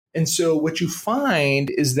And so what you find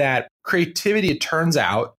is that creativity, it turns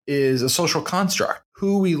out, is a social construct.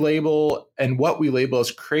 Who we label and what we label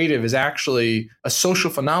as creative is actually a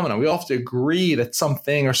social phenomenon. We all have to agree that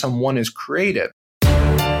something or someone is creative.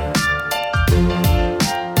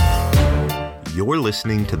 You're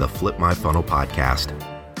listening to the Flip My Funnel podcast,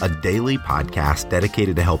 a daily podcast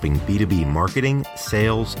dedicated to helping B2B marketing,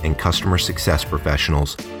 sales, and customer success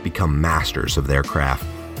professionals become masters of their craft.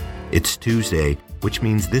 It's Tuesday, which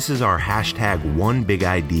means this is our hashtag One Big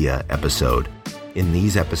Idea episode. In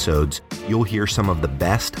these episodes, you'll hear some of the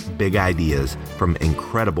best big ideas from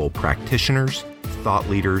incredible practitioners, thought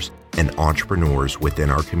leaders, and entrepreneurs within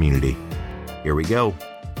our community. Here we go.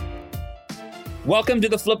 Welcome to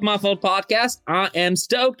the Flip My Funnel podcast. I am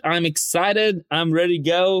stoked. I'm excited. I'm ready to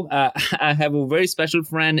go. I have a very special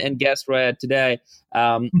friend and guest right today,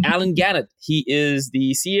 Alan Gannett. He is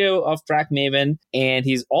the CEO of TrackMaven, and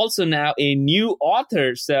he's also now a new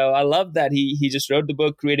author. So I love that he just wrote the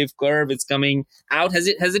book Creative Curve. It's coming out. Has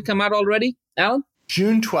it come out already, Alan?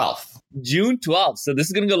 June 12th. June 12th. So this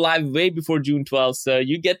is going to go live way before June 12th. So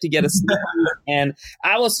you get to get a sneak peek. And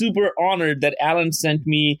I was super honored that Alan sent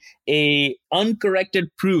me a uncorrected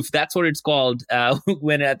proof. That's what it's called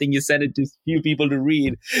when I think you sent it to a few people to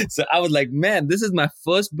read. So I was like, man, this is my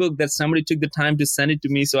first book that somebody took the time to send it to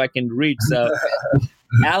me so I can read. So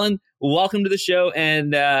Alan, welcome to the show.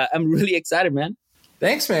 And I'm really excited, man.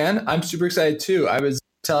 Thanks, man. I'm super excited too. I was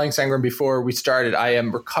telling Sangram before we started, I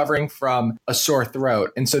am recovering from a sore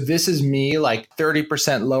throat. And so this is me like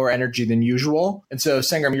 30% lower energy than usual. And so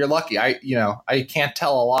Sangram, you're lucky. I can't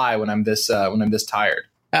tell a lie when I'm this tired.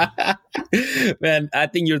 Man, I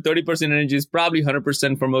think your 30% energy is probably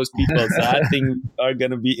 100% for most people. So I think we are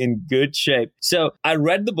going to be in good shape. So I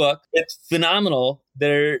read the book. It's phenomenal.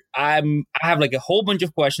 I have like a whole bunch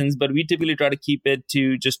of questions, but we typically try to keep it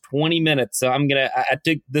to just 20 minutes. So I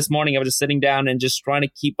took this morning, I was just sitting down and just trying to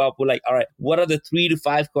keep up with like, all right, what are the 3 to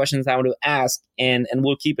 5 questions I want to ask? And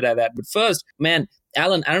we'll keep it at that. But first, man,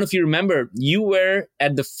 Alan, I don't know if you remember, you were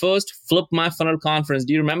at the first Flip My Funnel conference.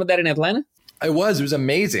 Do you remember that in Atlanta? It was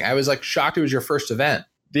amazing. I was like shocked it was your first event.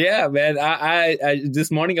 Yeah, man. I this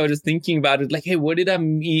morning I was just thinking about it. Like, hey, where did I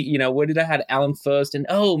meet? Where did I had Alan first? And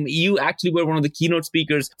you actually were one of the keynote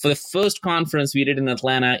speakers for the first conference we did in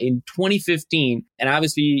Atlanta in 2015. And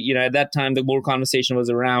obviously, at that time the more conversation was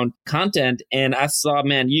around content. And I saw,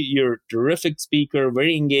 man, you're a terrific speaker,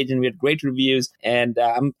 very engaging. We had great reviews, and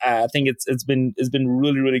I think it's been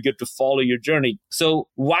really, really good to follow your journey. So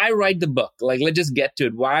why write the book? Like, let's just get to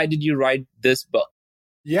it. Why did you write this book?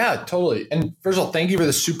 Yeah, totally. And first of all, thank you for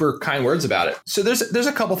the super kind words about it. So there's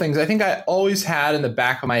a couple things I think I always had in the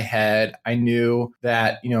back of my head. I knew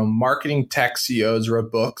that, marketing tech CEOs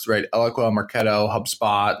wrote books, right? Eloqua, Marketo,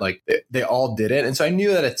 HubSpot, like they all did it. And so I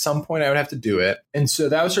knew that at some point I would have to do it. And so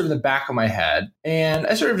that was sort of in the back of my head. And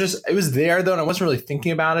I sort of it was there though, and I wasn't really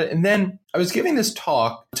thinking about it. And then I was giving this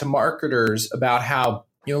talk to marketers about how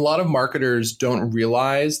a lot of marketers don't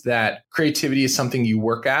realize that creativity is something you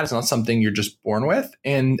work at. It's not something you're just born with.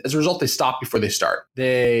 And as a result, they stop before they start.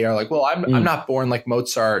 They are like, well, I'm not born like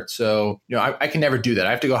Mozart. So, I can never do that.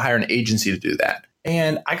 I have to go hire an agency to do that.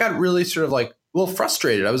 And I got really sort of like a little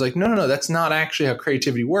frustrated. I was like, no, that's not actually how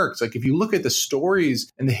creativity works. Like if you look at the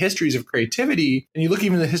stories and the histories of creativity, and you look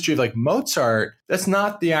even at the history of like Mozart, that's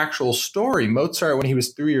not the actual story. Mozart, when he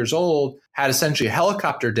was 3 years old, had essentially a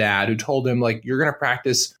helicopter dad who told him like, you're going to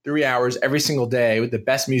practice 3 hours every single day with the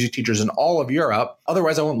best music teachers in all of Europe.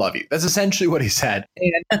 Otherwise, I won't love you. That's essentially what he said.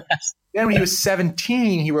 And then when he was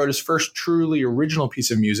 17, he wrote his first truly original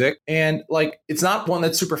piece of music. And like, it's not one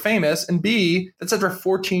that's super famous. And B, that's after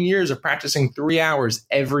 14 years of practicing 3 hours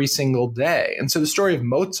every single day. And so the story of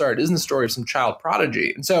Mozart isn't the story of some child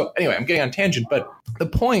prodigy. And so anyway, I'm getting on tangent, but the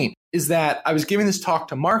point is that I was giving this talk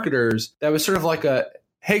to marketers that was sort of like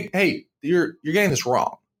hey, you're getting this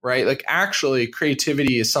wrong, right? Like actually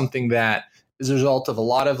creativity is something that is a result of a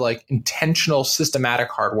lot of like intentional, systematic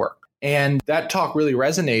hard work. And that talk really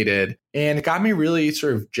resonated, and it got me really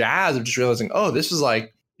sort of jazzed of just realizing, this is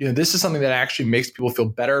like, this is something that actually makes people feel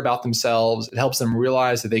better about themselves. It helps them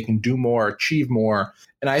realize that they can do more, achieve more.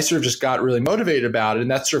 And I sort of just got really motivated about it.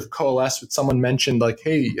 And that sort of coalesced with someone mentioned like,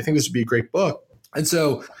 hey, I think this would be a great book. And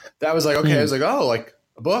so that was like, okay, I was like, like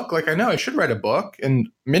a book, like I know I should write a book and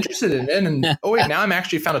I'm interested in it. And now I'm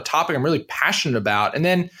actually found a topic I'm really passionate about. And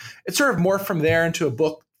then it sort of morphed from there into a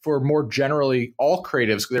book for more generally all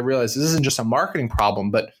creatives, because I realized this isn't just a marketing problem,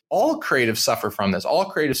 but all creatives suffer from this.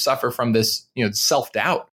 All creatives suffer from this,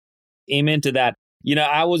 self-doubt. Amen to that. When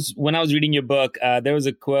I was reading your book, there was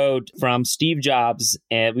a quote from Steve Jobs,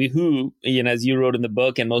 who, as you wrote in the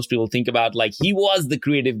book, and most people think about, like, he was the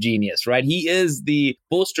creative genius, right? He is the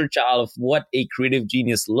poster child of what a creative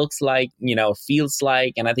genius looks like, feels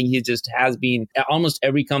like. And I think he just has been, almost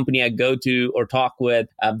every company I go to or talk with,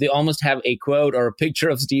 they almost have a quote or a picture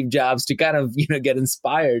of Steve Jobs to kind of, get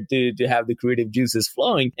inspired to have the creative juices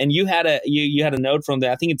flowing. And you had a note from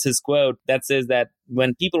there. I think it's his quote that says that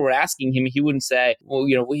when people were asking him, he wouldn't say, well,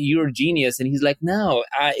 you're a genius. And he's like, no,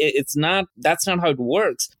 it's not. That's not how it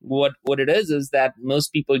works. What it is that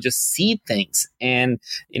most people just see things. And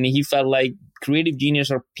he felt like creative genius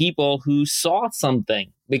are people who saw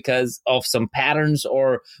something because of some patterns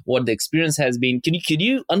or what the experience has been. Could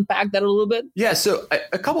you unpack that a little bit? Yeah. So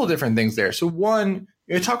a couple of different things there. So one,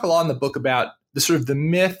 I talk a lot in the book about the sort of the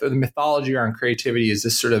myth or the mythology around creativity is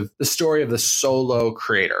this sort of the story of the solo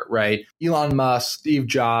creator, right? Elon Musk, Steve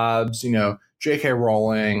Jobs, J.K.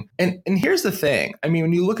 Rowling. And here's the thing. I mean,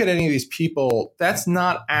 when you look at any of these people, that's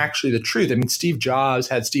not actually the truth. I mean, Steve Jobs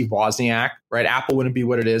had Steve Wozniak, right? Apple wouldn't be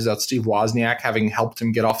what it is without Steve Wozniak having helped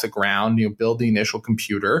him get off the ground, build the initial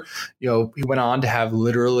computer. He went on to have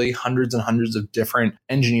literally hundreds and hundreds of different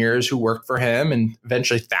engineers who worked for him and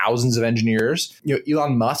eventually thousands of engineers.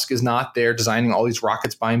 Elon Musk is not there designing all these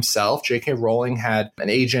rockets by himself. J.K. Rowling had an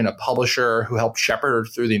agent, a publisher who helped shepherd her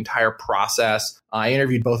through the entire process. I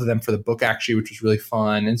interviewed both of them for the book, actually, which was really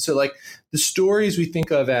fun. And so, like, the stories we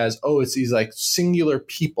think of as, it's these like singular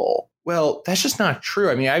people. Well, that's just not true.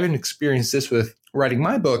 I mean, I haven't experienced this with writing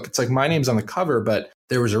my book. It's like my name's on the cover, but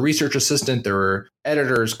there was a research assistant, there were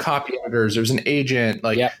editors, copy editors, there's an agent,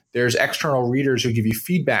 there's external readers who give you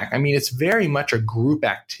feedback. I mean, it's very much a group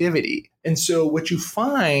activity. And so what you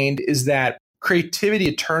find is that creativity,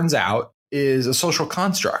 it turns out, is a social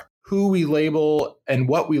construct. Who we label and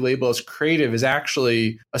what we label as creative is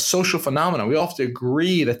actually a social phenomenon. We all have to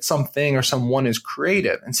agree that something or someone is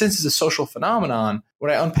creative. And since it's a social phenomenon,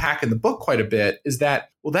 what I unpack in the book quite a bit is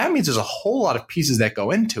that, that means there's a whole lot of pieces that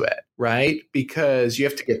go into it, right? Because you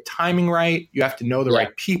have to get timing right. You have to know the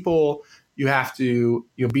right people. You have to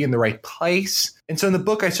be in the right place. And so in the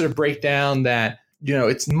book, I sort of break down that,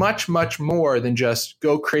 it's much, much more than just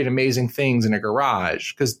go create amazing things in a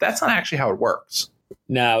garage, because that's not actually how it works.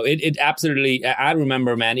 No, it absolutely. I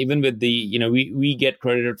remember, man, even with the, we get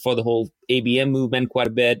credited for the whole ABM movement quite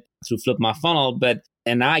a bit through Flip My Funnel,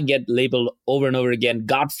 and I get labeled over and over again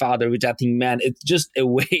Godfather, which I think, man, it's just a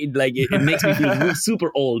way, like, it makes me feel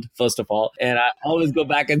super old, first of all. And I always go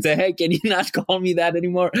back and say, hey, can you not call me that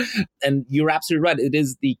anymore? And you're absolutely right. It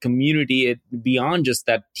is the community, beyond just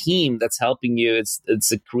that team that's helping you.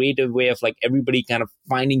 It's a creative way of, like, everybody kind of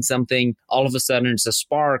finding something. All of a sudden, it's a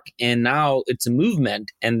spark, and now it's a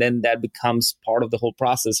movement. And then that becomes part of the whole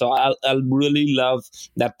process. So I really love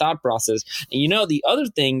that thought process. And, the other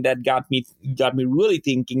thing that got me really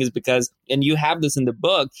thinking is because, and you have this in the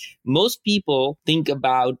book, most people think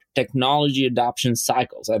about technology adoption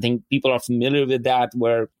cycles. I think people are familiar with that,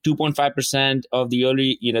 where 2.5% of the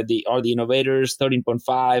early, are the innovators,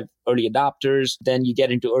 13.5 early adopters. Then you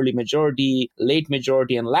get into early majority, late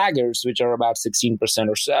majority, and laggers, which are about 16%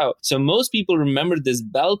 or so. So most people remember this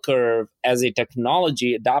bell curve as a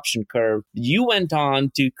technology adoption curve. You went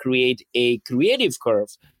on to create a creative curve.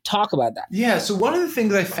 Talk about that. Yeah. So one of the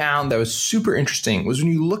things I found that was super interesting was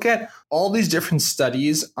when you look at all these different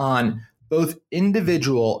studies on both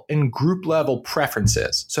individual and group level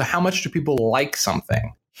preferences. So how much do people like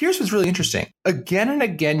something? Here's what's really interesting. Again and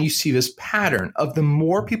again, you see this pattern of the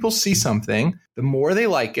more people see something, the more they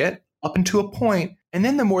like it up into a point. And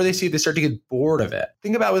then the more they see it, they start to get bored of it.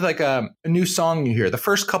 Think about with like a new song you hear. The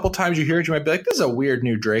first couple times you hear it, you might be like, this is a weird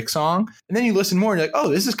new Drake song. And then you listen more and you're like, oh,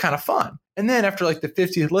 this is kind of fun. And then after like the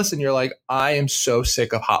 50th listen, you're like, I am so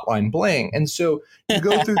sick of Hotline Bling. And so you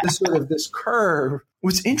go through this sort of this curve.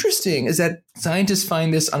 What's interesting is that scientists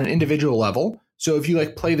find this on an individual level. So if you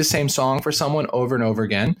like play the same song for someone over and over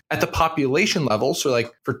again at the population level, so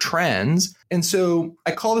like for trends. And so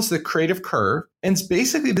I call this the creative curve. And it's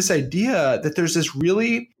basically this idea that there's this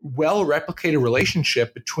really well replicated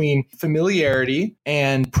relationship between familiarity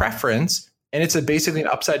and preference. And it's basically an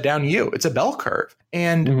upside down U. It's a bell curve.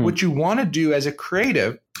 And what you want to do as a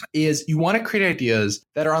creative is you want to create ideas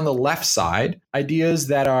that are on the left side, ideas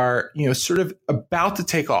that are, sort of about to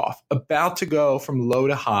take off, about to go from low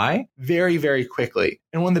to high very, very quickly.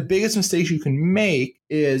 And one of the biggest mistakes you can make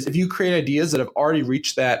is if you create ideas that have already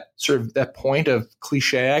reached that sort of that point of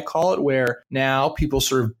cliche, I call it, where now people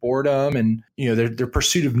sort of boredom and, their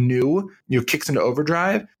pursuit of new, kicks into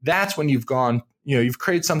overdrive. That's when you've gone you've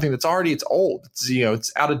created something that's it's old. It's,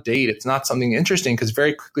 it's out of date. It's not something interesting because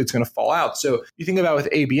very quickly it's going to fall out. So you think about with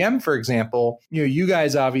ABM, for example, you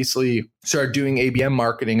guys obviously started doing ABM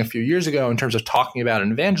marketing a few years ago in terms of talking about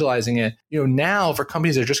and evangelizing it. Now for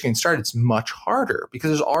companies that are just getting started, it's much harder because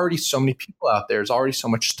there's already so many people out there. There's already so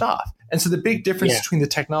much stuff. And so the big difference between the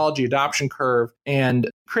technology adoption curve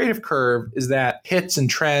and creative curve is that hits and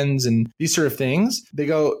trends and these sort of things, they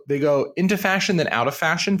go into fashion, then out of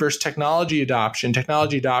fashion versus technology adoption.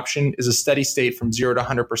 Technology adoption is a steady state from 0 to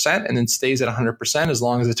 100% and then stays at 100% as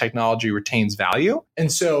long as the technology retains value.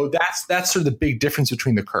 And so that's sort of the big difference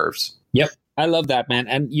between the curves. Yep. I love that, man.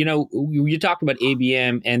 And, you talked about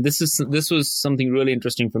ABM, and this was something really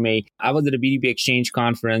interesting for me. I was at a B2B Exchange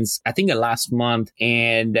conference, I think last month.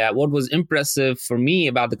 And what was impressive for me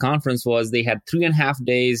about the conference was they had 3.5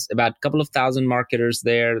 days, about a couple of thousand marketers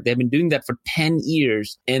there. They've been doing that for 10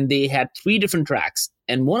 years, and they had 3 different tracks.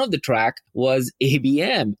 And one of the track was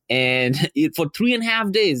ABM. And for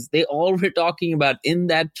 3.5 days, they all were talking about in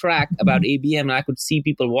that track about ABM. And I could see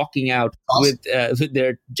people walking out with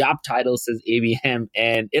their job titles as ABM.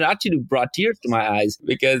 And it actually brought tears to my eyes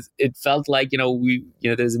because it felt like,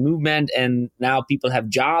 there's a movement and now people have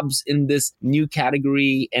jobs in this new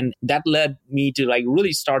category. And that led me to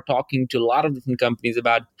really start talking to a lot of different companies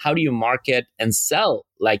about how do you market and sell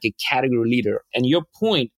like a category leader. And your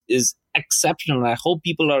point is exceptional. And I hope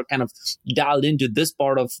people are kind of dialed into this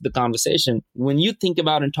part of the conversation. When you think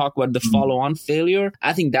about and talk about the follow-on failure,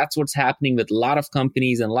 I think that's what's happening with a lot of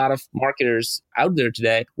companies and a lot of marketers out there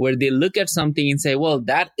today, where they look at something and say, well,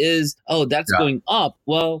 that's going up.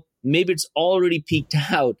 Well, maybe it's already peaked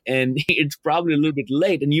out and it's probably a little bit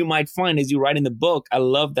late. And you might find, as you write in the book, I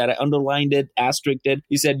love that. I underlined it, asterisked it.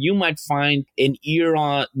 You said you might find an year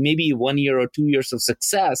on, maybe 1 year or 2 years of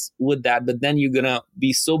success with that, but then you're going to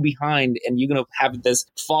be so behind and you're going to have this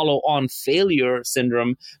follow-on failure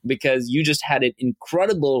syndrome because you just had an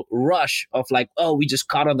incredible rush of we just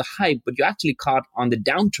caught on the hype, but you actually caught on the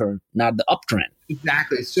downturn, not the uptrend.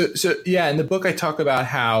 Exactly. So yeah, in the book, I talk about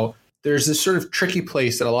how there's this sort of tricky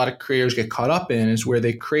place that a lot of creators get caught up in is where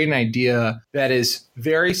they create an idea that is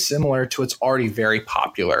very similar to what's already very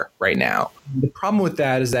popular right now. The problem with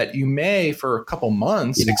that is that you may, for a couple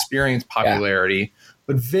months, experience popularity,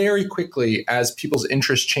 but very quickly, as people's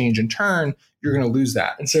interests change and turn, you're going to lose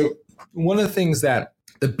that. And so one of the things that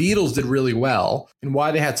the Beatles did really well and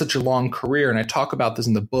why they had such a long career, and I talk about this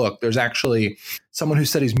in the book, there's actually someone who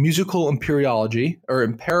studies musical empiriology or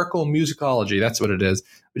empirical musicology, that's what it is,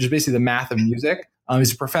 which is basically the math of music.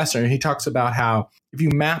 He's a professor, and he talks about how if you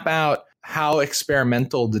map out how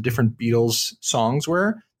experimental the different Beatles songs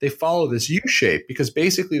were, they follow this U-shape because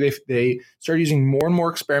basically they started using more and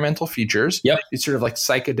more experimental features. Yep. It's sort of like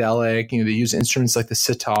psychedelic, they use instruments like the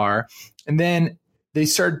sitar, and then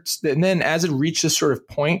as it reached this sort of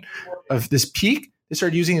point of this peak, they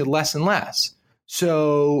started using it less and less.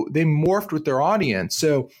 So they morphed with their audience.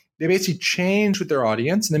 So they basically changed with their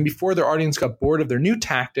audience. And then before their audience got bored of their new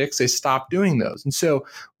tactics, they stopped doing those. And so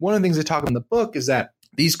one of the things I talk about in the book is that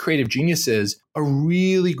these creative geniuses are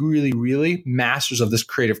really, really, really masters of this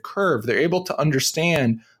creative curve. They're able to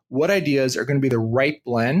understand what ideas are going to be the right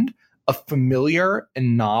blend of familiar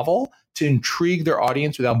and novel to intrigue their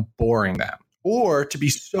audience without boring them, or to be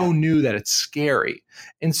so new that it's scary.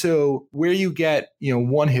 And so where you get,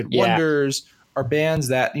 one-hit wonders are bands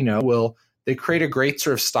that, they create a great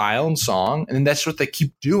sort of style and song, and then that's what they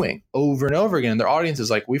keep doing over and over again. And their audience is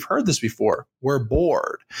like, we've heard this before. We're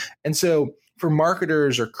bored. And so for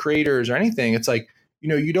marketers or creators or anything, it's like,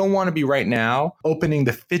 you don't want to be right now opening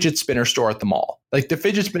the fidget spinner store at the mall. Like the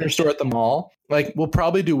fidget spinner store at the mall, will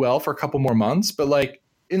probably do well for a couple more months, but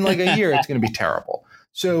in a year, it's going to be terrible.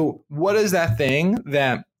 So what is that thing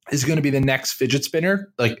that is going to be the next fidget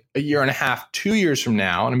spinner, like a year and a half, 2 years from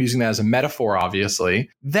now? And I'm using that as a metaphor, obviously.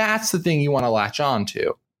 That's the thing you want to latch on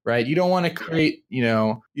to, right? You don't want to create, you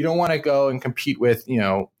don't want to go and compete with,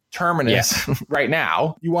 Terminus right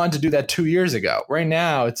now. You wanted to do that 2 years ago. Right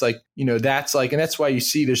now, it's and that's why you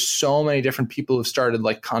see there's so many different people who've started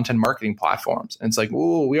content marketing platforms. And it's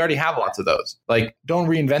ooh, we already have lots of those. Don't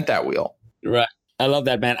reinvent that wheel. Right. I love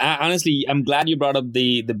that, man. I'm glad you brought up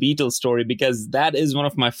the Beatles story because that is one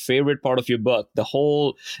of my favorite part of your book. The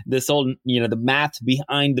whole the math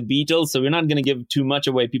behind the Beatles. So we're not going to give too much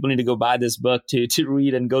away. People need to go buy this book to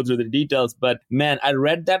read and go through the details. But man, I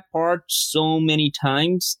read that part so many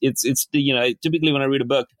times. It's typically when I read a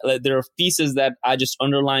book, there are pieces that I just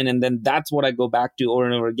underline, and then that's what I go back to over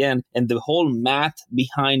and over again. And the whole math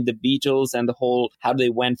behind the Beatles and the whole how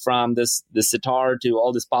they went from the sitar to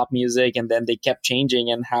all this pop music, and then they kept changing,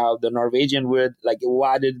 and how the Norwegian wood, like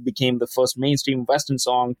why did it became the first mainstream Western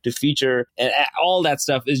song to feature, and all that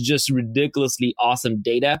stuff is just ridiculously awesome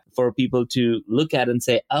data for people to look at and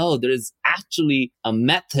say, oh, there is actually a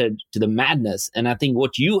method to the madness. And I think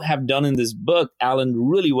what you have done in this book, Alan,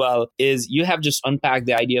 really well is you have just unpacked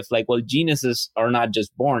the idea of like, well, geniuses are not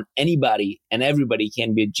just born. Anybody and everybody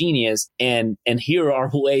can be a genius. And here are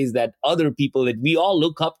ways that other people that we all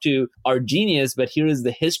look up to are genius, but here is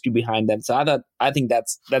the history behind them. So I think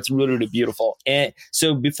that's really, really beautiful. And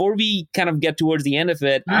so before we kind of get towards the end of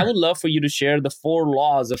it, I would love for you to share the 4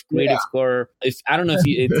 laws of creative score. If I don't know if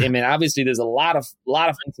you, I mean, obviously there's a lot of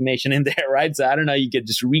information in there, right? So I don't know, you could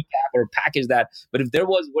just recap or package that. But if there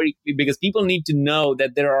was because people need to know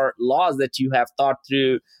that there are laws that you have thought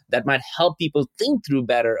through that might help people think through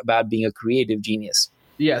better about being a creative genius.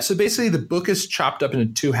 Yeah. So basically the book is chopped up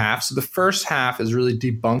into 2 halves. So the first half is really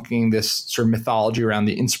debunking this sort of mythology around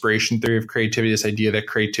the inspiration theory of creativity, this idea that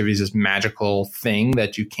creativity is this magical thing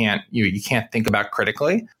that you can't think about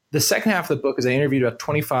critically. The second half of the book is I interviewed about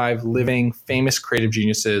 25 living famous creative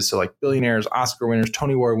geniuses. So like billionaires, Oscar winners,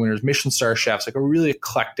 Tony Award winners, Michelin star chefs, like a really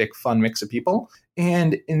eclectic, fun mix of people.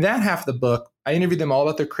 And in that half of the book, I interviewed them all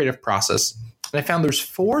about their creative process. And I found there's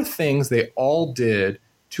 4 things they all did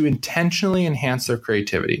to intentionally enhance their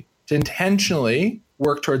creativity, to intentionally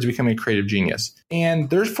work towards becoming a creative genius. And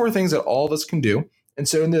there's 4 things that all of us can do. And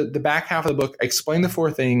so in the back half of the book, I explain the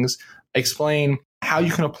 4 things. I explain how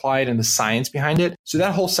you can apply it and the science behind it. So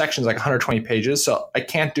that whole section is like 120 pages. So I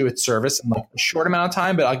can't do it service in like a short amount of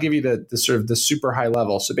time, but I'll give you the sort of the super high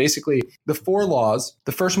level. So basically the 4 laws,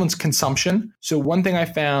 the first one's consumption. So one thing I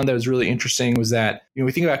found that was really interesting was that,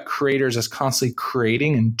 we think about creators as constantly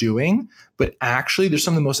creating and doing, but actually there's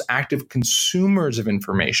some of the most active consumers of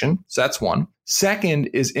information. So that's one. Second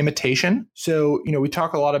is imitation. So, we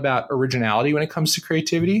talk a lot about originality when it comes to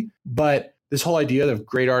creativity, but this whole idea of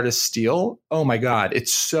great artists steal, oh my God,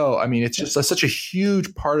 it's just such a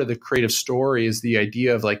huge part of the creative story is the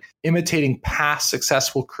idea of like imitating past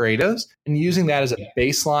successful creatives and using that as a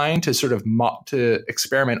baseline to sort of to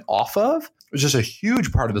experiment off of. It was just a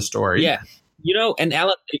huge part of the story. Yeah. And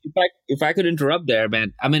Alan, if I could interrupt there,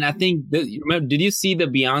 man, I mean, I think, did you see the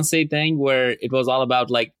Beyonce thing where it was all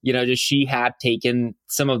about like, just she had taken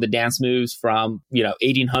some of the dance moves from,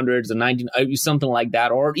 1800s or 19, something like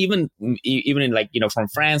that, or even in like, from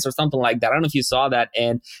France or something like that. I don't know if you saw that.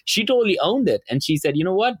 And she totally owned it. And she said, you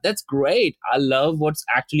know what, that's great. I love what's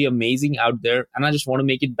actually amazing out there. And I just want to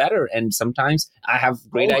make it better. And sometimes I have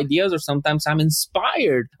great ideas, or sometimes I'm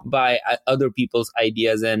inspired by other people's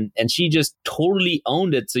ideas. And she just totally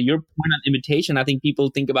owned it. So your point on imitation, I think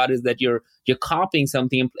people think about is that you're copying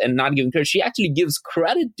something and not giving credit. She actually gives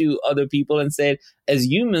credit to other people and said, as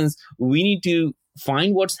humans, we need to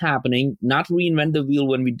find what's happening, not reinvent the wheel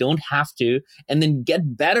when we don't have to, and then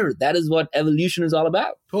get better. That is what evolution is all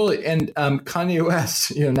about. Totally. And Kanye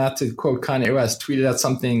West, not to quote Kanye West, tweeted out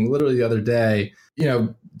something literally the other day.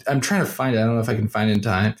 I'm trying to find it. I don't know if I can find it in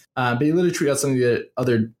time. But he literally tweeted out something the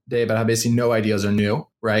other day about how basically no ideas are new,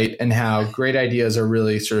 right? And how great ideas are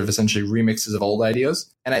really sort of essentially remixes of old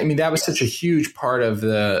ideas. And I mean, that was such a huge part of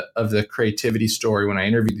the creativity story when I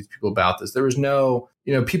interviewed these people about this. There was no,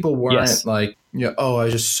 people weren't like, oh, I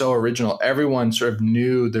was just so original. Everyone sort of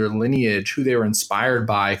knew their lineage, who they were inspired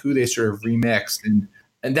by, who they sort of remixed.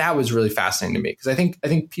 And that was really fascinating to me because I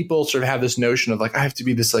think people sort of have this notion of like, I have to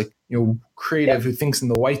be this like, creative who thinks in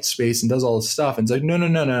the white space and does all this stuff. And it's like,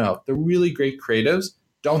 no. The really great creatives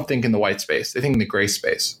don't think in the white space. They think in the gray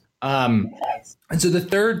space. And so the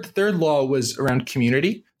third law was around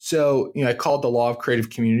community. So, I call it the law of creative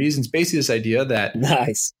communities. And it's basically this idea that,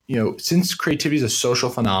 since creativity is a social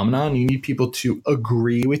phenomenon, you need people to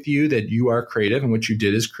agree with you that you are creative and what you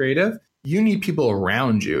did is creative. You need people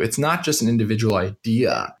around you. It's not just an individual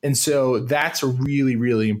idea. And so that's a really,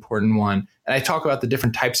 really important one. And I talk about the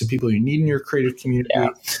different types of people you need in your creative community. Yeah.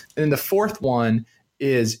 And then the fourth one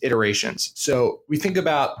is iterations. So we think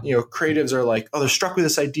about, creatives are like, oh, they're struck with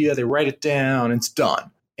this idea. They write it down. It's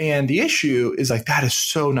done. And the issue is like, that is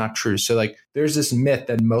so not true. So like, there's this myth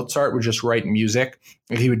that Mozart would just write music,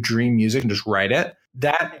 like he would dream music and just write it.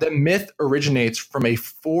 That the myth originates from a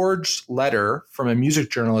forged letter from a music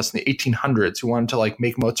journalist in the 1800s who wanted to like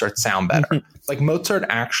make Mozart sound better. Like Mozart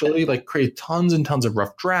actually like created tons and tons of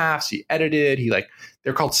rough drafts. He edited,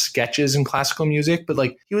 they're called sketches in classical music, but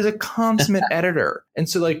like he was a consummate editor. And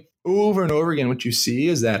so like over and over again, what you see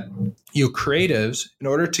is that creatives, in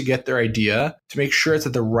order to get their idea, to make sure it's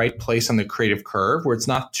at the right place on the creative curve where it's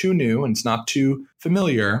not too new and it's not too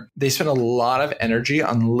familiar, they spend a lot of energy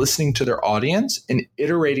on listening to their audience and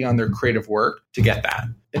iterating on their creative work to get that.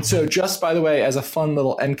 And so just by the way, as a fun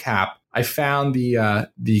little end cap, I found the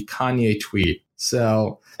Kanye tweet.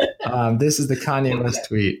 So this is the Kanye West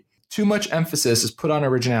tweet. Too much emphasis is put on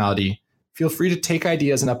originality. Feel free to take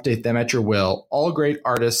ideas and update them at your will. All great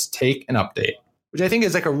artists take and update, which I think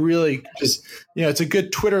is like a really just, it's a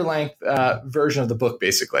good Twitter length version of the book,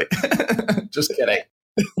 basically. Just kidding.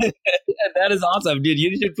 That is awesome, dude.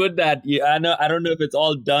 You should put that. I don't know if it's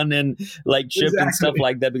all done and like shipped and stuff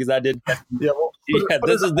like that because I did.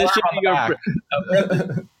 This should be your.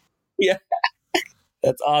 Yeah.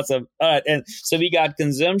 That's awesome. All right. And so we got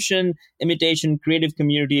consumption, imitation, creative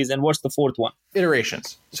communities. And what's the fourth one?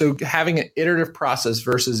 Iterations. So having an iterative process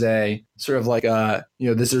versus a sort of like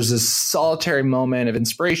there's this solitary moment of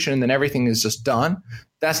inspiration, and then everything is just done.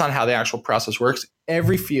 That's not how the actual process works.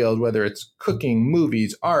 Every field, whether it's cooking,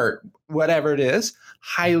 movies, art, whatever it is,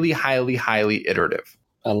 highly, highly, highly iterative.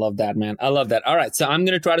 I love that, man. I love that. All right. So I'm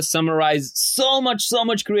going to try to summarize so much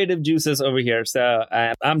creative juices over here. So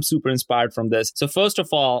I'm super inspired from this. So first of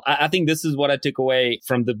all, I think this is what I took away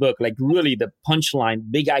from the book. Like really the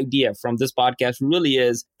punchline, big idea from this podcast really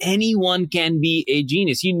is anyone can be a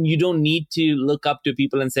genius. You don't need to look up to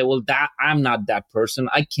people and say, well, I'm not that person.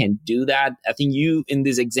 I can't do that. I think in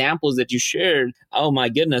these examples that you shared, oh my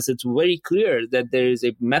goodness, it's very clear that there is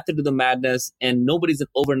a method to the madness and nobody's an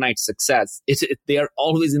overnight success. They are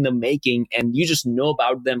always in the making, and you just know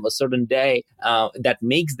about them a certain day that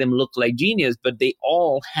makes them look like genius, but they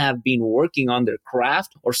all have been working on their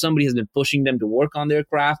craft, or somebody has been pushing them to work on their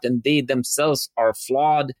craft, and they themselves are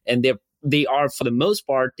flawed, and they are, for the most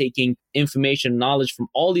part, taking information, knowledge from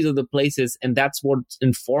all these other places, and that's what's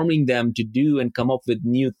informing them to do and come up with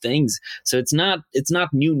new things. So it's not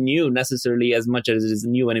new necessarily as much as it is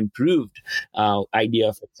new and improved idea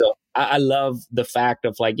of it. So I love the fact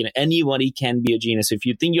of anybody can be a genius. If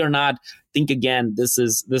you think you're not, think again. This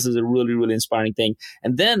is a really, really inspiring thing.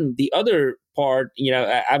 And then the other part,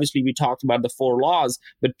 obviously we talked about the 4 laws,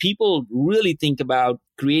 but people really think about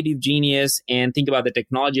creative genius and think about the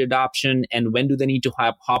technology adoption and when do they need to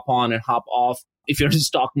hop on and hop off. If you're in the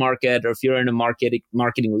stock market or if you're in a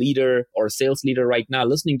marketing leader or a sales leader right now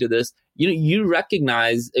listening to this, you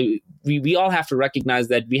recognize, we all have to recognize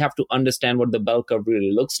that we have to understand what the bell curve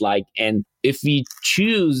really looks like. And if we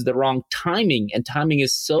choose the wrong timing, and timing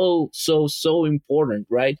is so important,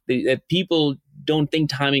 right? That people don't think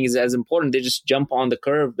timing is as important. They just jump on the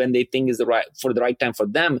curve when they think is the right time for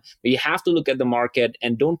them. But you have to look at the market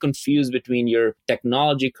and don't confuse between your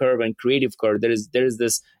technology curve and creative curve. There is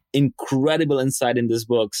this incredible insight in this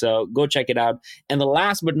book. So go check it out. And the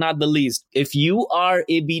last but not the least, if you are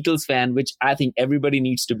a Beatles fan, which I think everybody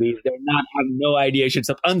needs to be, if they're not, I have no idea, you should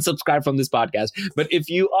unsubscribe from this podcast. But if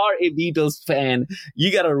you are a Beatles fan,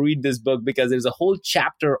 you got to read this book because there's a whole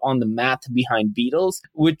chapter on the math behind Beatles,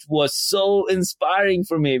 which was so inspiring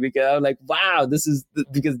for me because I was like, wow, this is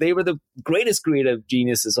because they were the greatest creative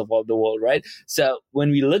geniuses of all the world, right? So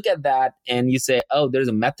when we look at that and you say, oh, there's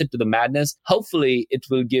a method to the madness, hopefully it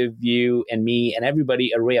will give you and me and everybody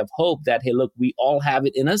a ray of hope that, hey, look, we all have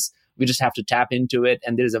it in us. We just have to tap into it.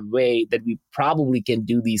 And there's a way that we probably can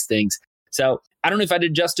do these things. So I don't know if I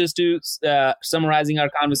did justice to summarizing our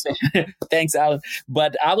conversation. Thanks, Alan.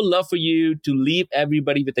 But I would love for you to leave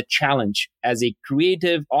everybody with a challenge. As a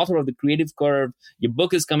creative author of The Creative Curve, your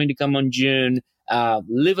book is coming to come on June.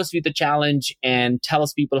 Leave us with a challenge and tell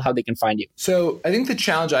us people how they can find you. So I think the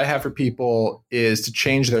challenge I have for people is to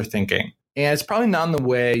change their thinking. And it's probably not in the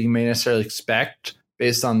way you may necessarily expect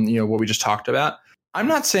based on what we just talked about. I'm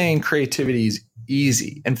not saying creativity is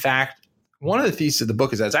easy. In fact, one of the theses of the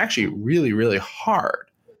book is that it's actually really, really hard.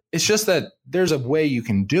 It's just that there's a way you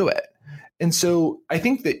can do it. And so I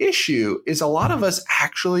think the issue is a lot of us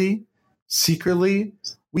actually secretly,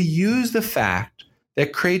 we use the fact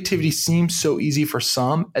that creativity seems so easy for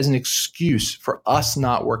some as an excuse for us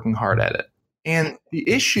not working hard at it. And the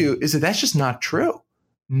issue is that that's just not true.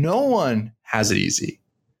 No one has it easy.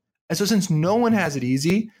 And so since no one has it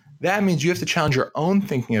easy, that means you have to challenge your own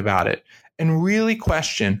thinking about it and really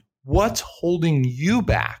question what's holding you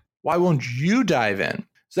back. Why won't you dive in?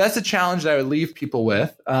 So that's the challenge that I would leave people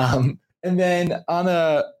with. And then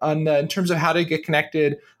in terms of how to get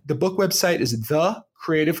connected, the book website is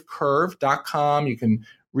thecreativecurve.com. You can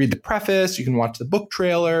read the preface. You can watch the book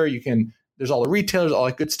trailer. There's all the retailers, all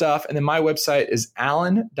that good stuff. And then my website is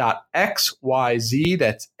allen.xyz.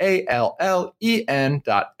 That's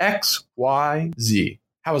ALLEN.xyz.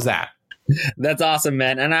 How was that? That's awesome,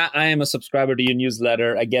 man. And I am a subscriber to your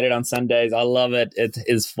newsletter. I get it on Sundays. I love it. It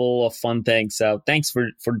is full of fun things. So thanks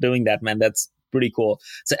for doing that, man. That's pretty cool.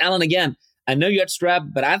 So Alan, again, I know you're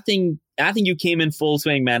strapped, but I think you came in full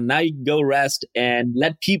swing, man. Now you can go rest and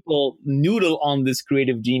let people noodle on this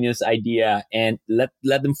creative genius idea and let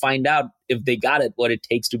them find out if they got it, what it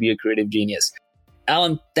takes to be a creative genius.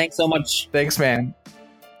 Alan, thanks so much. Thanks, man.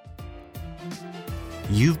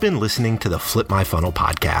 You've been listening to the Flip My Funnel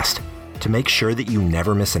podcast. To make sure that you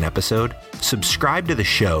never miss an episode, subscribe to the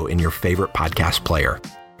show in your favorite podcast player.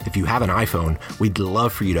 If you have an iPhone, we'd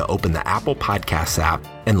love for you to open the Apple Podcasts app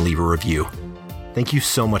and leave a review. Thank you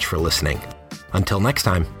so much for listening. Until next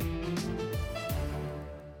time.